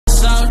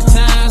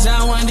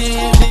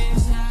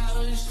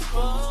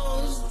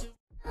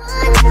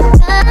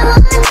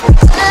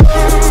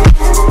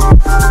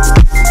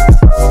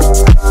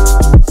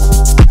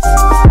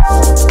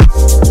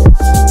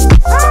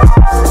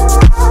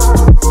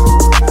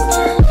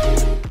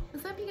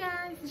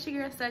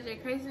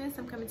/ Craziness.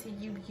 I'm coming to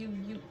you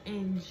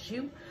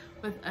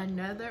with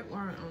another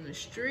one on the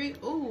street.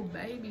 Oh,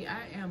 baby,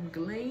 I am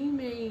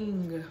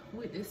gleaming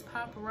with this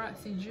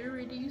paparazzi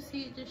jewelry. Do you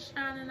see it just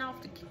shining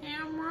off the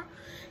camera?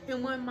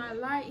 And when my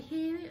light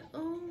hit it,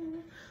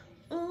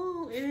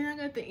 oh, and then I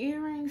got the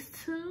earrings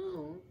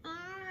too. All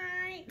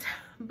right,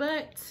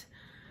 but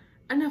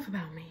enough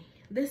about me.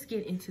 Let's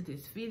get into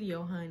this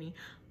video, honey.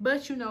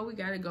 But you know, we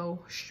gotta go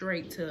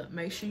straight to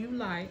make sure you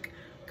like,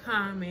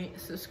 comment,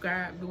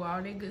 subscribe, do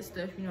all that good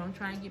stuff. You know, I'm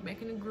trying to get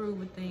back in the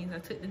groove of things. I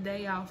took the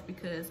day off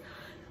because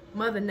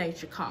Mother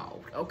Nature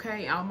called,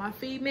 okay? All my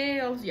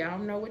females, y'all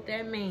know what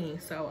that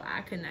means. So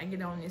I could not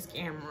get on this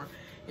camera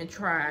and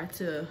try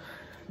to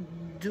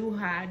do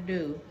how I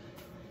do.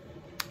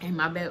 And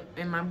my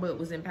butt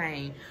was in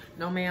pain.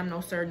 No ma'am,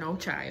 no sir, no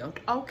child.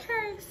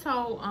 Okay,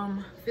 so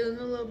feeling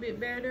a little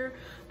bit better.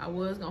 I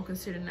was gonna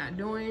consider not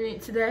doing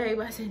it today,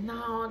 but I said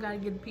no, I gotta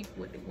give the people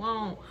what they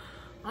want.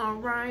 All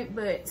right,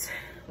 but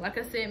like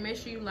I said, make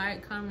sure you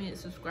like, comment,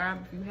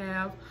 subscribe if you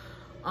have.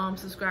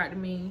 Subscribe to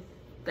me.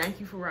 Thank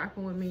you for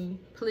rocking with me.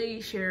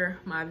 Please share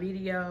my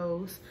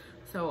videos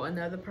so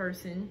another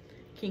person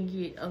can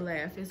get a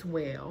laugh as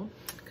well.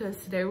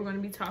 Because today we're going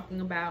to be talking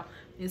about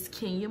Miss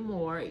Kenya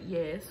Moore.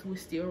 Yes, we're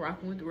still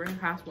rocking with the Real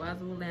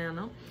Housewives of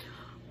Atlanta.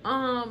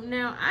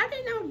 Now I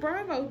didn't know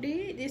Bravo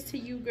did this to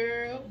you,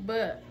 girl,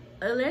 but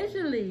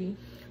allegedly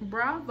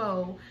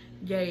Bravo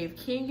gave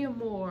Kenya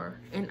Moore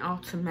an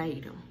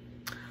ultimatum.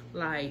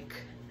 Like,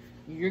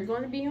 you're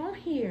going to be on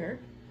here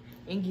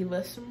and give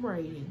us some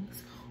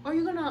ratings, or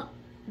you're going to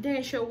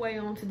dance your way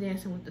on to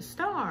Dancing with the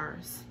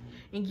Stars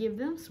and give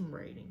them some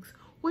ratings.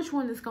 Which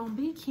one is going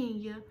to be,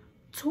 Kenya?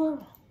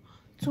 Twirl,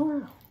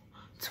 twirl,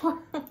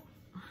 twirl. What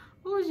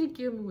would you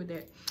give me with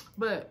that?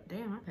 But,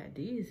 damn, I got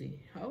dizzy.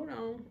 Hold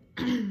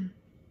on.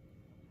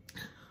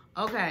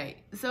 Okay,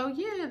 so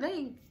yeah,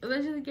 they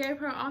allegedly gave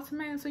her an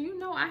ultimatum. So, you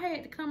know, I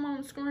had to come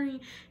on the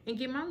screen and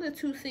get my little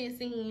 2 cents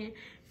in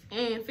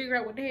and figure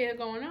out what the hell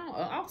going on.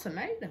 An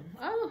ultimatum.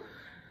 Oh.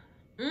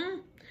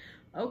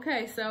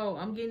 Okay, so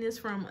I'm getting this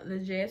from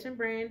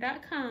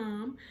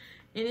thejasminebrand.com.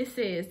 And it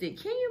says that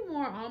Kenya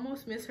Moore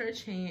almost missed her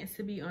chance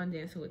to be on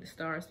Dancing with the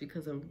Stars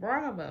because of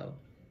Bravo.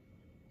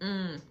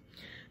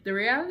 The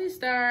reality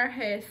star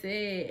has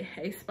said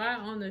a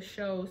spot on the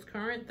show's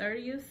current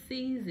 30th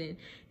season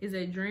is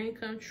a dream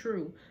come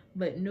true,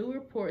 but new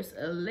reports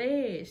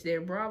allege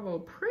that Bravo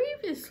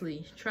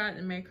previously tried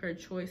to make her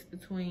choice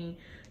between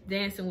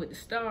Dancing with the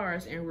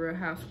Stars and Real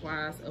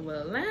Housewives of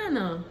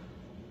Atlanta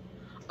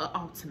an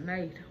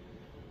ultimatum.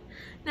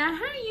 Now,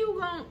 how you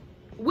gonna,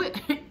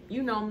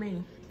 you know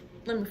me,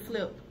 let me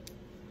flip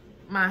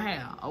my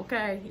hair,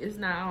 okay? It's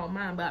not all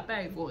mine, but I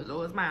paid for it,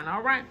 so it's mine,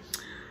 all right?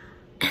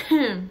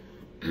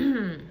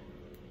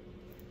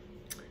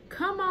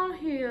 Come on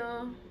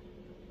here,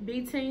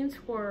 be Team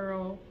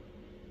Twirl,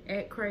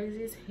 act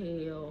crazy as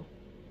hell,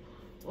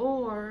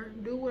 or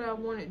do what I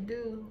wanted to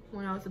do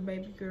when I was a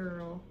baby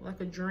girl,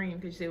 like a dream,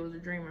 because it was a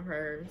dream of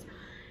hers,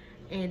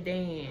 and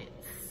dance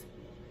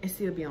and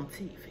still be on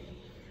TV.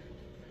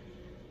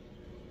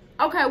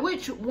 Okay,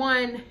 which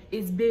one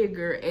is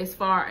bigger as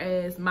far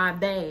as my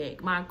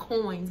bag, my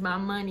coins, my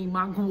money,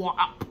 my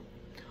guap?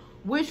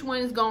 Which one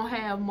is gonna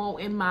have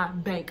more in my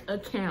bank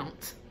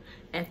account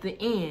at the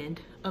end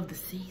of the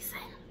season?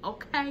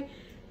 Okay,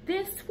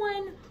 this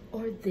one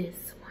or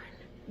this one?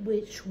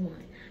 Which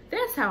one?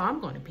 That's how I'm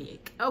gonna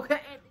pick.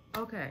 Okay,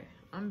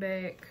 I'm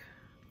back.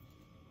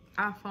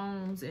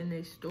 iPhones and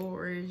their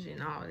storage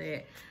and all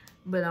that,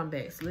 but I'm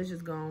back. So let's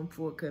just go on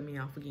before it cut me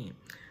off again.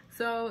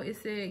 So it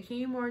said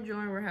Kenya Moore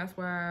joined Real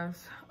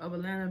Housewives of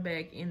Atlanta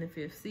back in the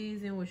 5th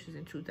season, which was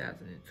in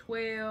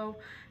 2012.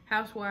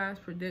 Housewives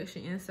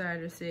production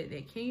insider said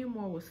that Kenya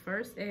Moore was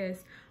first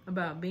asked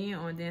about being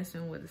on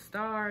Dancing with the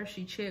Stars.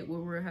 She checked with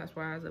Real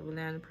Housewives of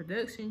Atlanta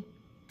production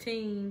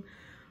team,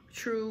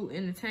 True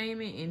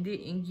Entertainment, and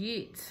didn't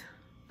get,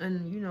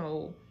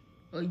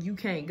 you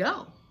can't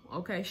go.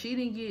 Okay, she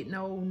didn't get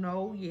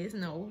no, yes,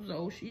 no.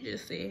 So she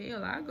just said,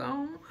 hell, I go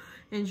on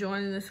and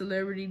joining the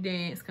celebrity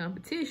dance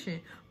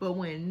competition. But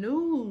when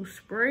news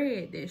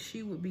spread that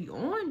she would be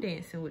on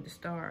Dancing with the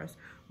Stars,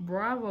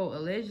 Bravo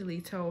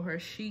allegedly told her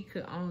she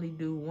could only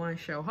do one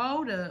show.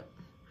 Hold up.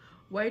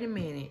 Wait a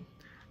minute.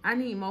 I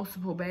need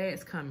multiple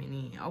bags coming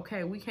in.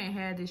 Okay, we can't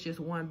have this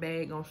just one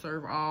bag gonna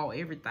serve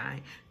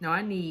everything. No,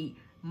 I need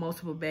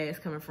multiple bags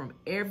coming from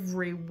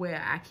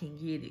everywhere I can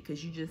get it,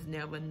 because you just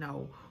never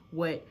know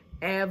what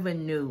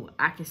avenue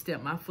I can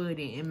step my foot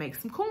in and make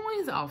some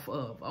coins off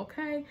of,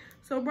 okay?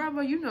 So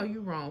Bravo, you know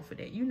you wrong for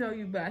that. You know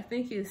you, but I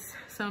think it's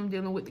something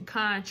dealing with the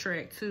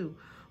contract too.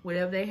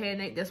 Whatever they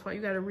had, that's why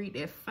you gotta read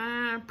that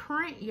fine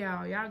print,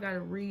 y'all. Y'all gotta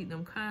read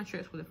them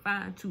contracts with a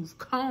fine tooth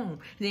comb. And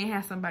then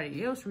have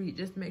somebody else read,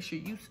 just make sure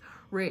you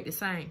read the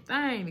same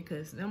thing,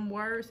 because them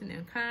words and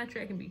them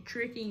contract can be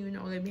tricky. You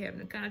know, they be having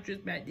the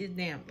contracts about this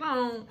damn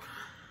long.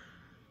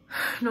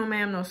 No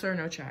ma'am, no sir,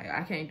 no child.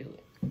 I can't do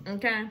it,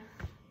 okay?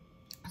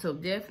 So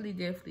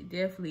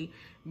definitely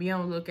be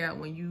on the lookout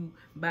when you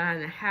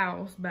buying a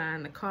house,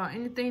 buying a car,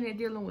 anything that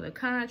dealing with a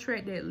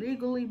contract that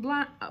legally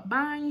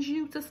binds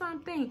you to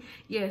something.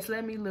 Yes,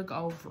 let me look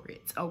over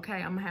it,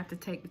 okay? I'm gonna have to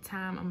take the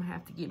time. I'm gonna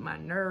have to get my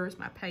nerves,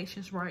 my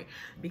patience right,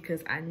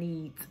 because I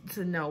need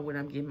to know what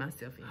I'm getting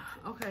myself into.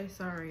 Okay,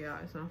 sorry y'all,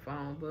 it's my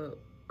phone, but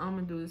I'm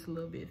gonna do this a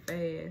little bit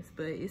fast.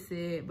 But it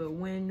said, but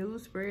when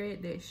news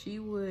spread that she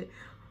would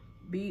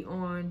be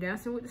on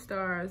Dancing with the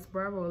Stars,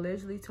 Bravo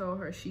allegedly told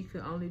her she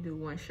could only do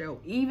one show,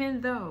 even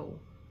though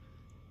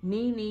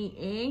Nene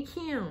and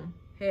Kim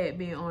had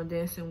been on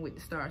Dancing with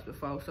the Stars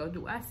before. So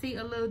do I see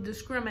a little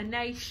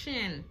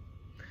discrimination?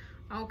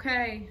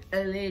 Okay,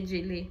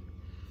 allegedly.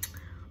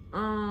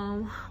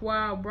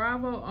 While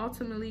Bravo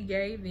ultimately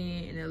gave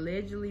in and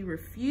allegedly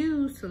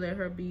refused to let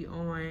her be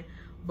on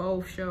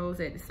both shows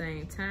at the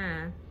same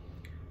time,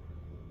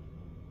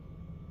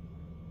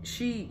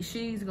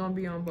 she's gonna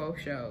be on both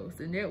shows.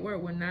 The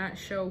network will not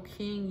show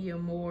Kenya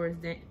Moore's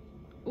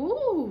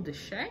ooh, the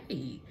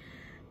shade.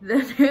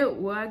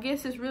 Well, I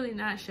guess it's really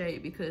not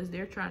shade because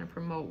they're trying to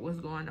promote what's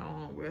going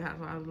on with Real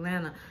Housewives of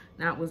Atlanta,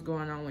 not what's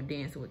going on with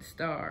Dancing with the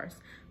Stars.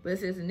 But it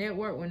says the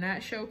network will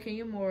not show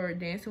Kenya Moore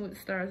Dancing with the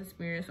Stars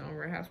experience on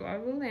Real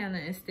Housewives of Atlanta.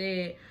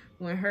 Instead,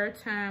 when her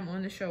time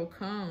on the show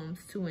comes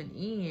to an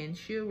end,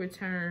 she'll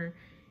return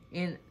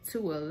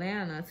into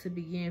Atlanta to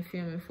begin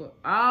filming for,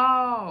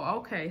 oh,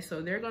 okay,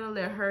 so they're gonna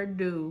let her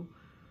do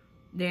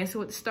Dancing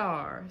with the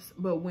Stars,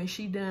 but when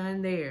she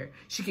done there,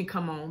 she can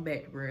come on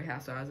back to Real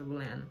Housewives of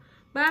Atlanta.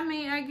 But I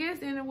mean, I guess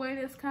in a way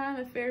that's kind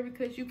of fair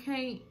because you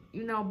can't,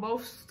 you know,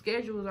 both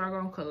schedules are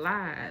gonna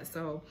collide.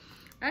 So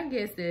I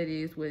guess that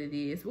is what it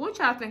is. What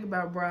y'all think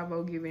about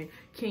Bravo giving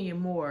Kenya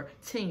Moore,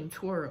 Team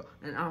Twirl,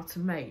 an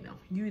ultimatum?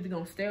 You either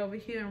gonna stay over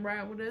here and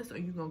ride with us, or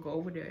you gonna go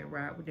over there and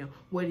ride with them?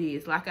 What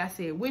is, like I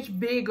said, which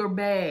bigger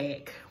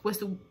bag?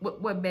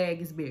 What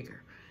bag is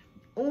bigger?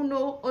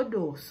 Uno or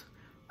dos?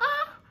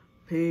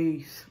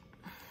 Peace.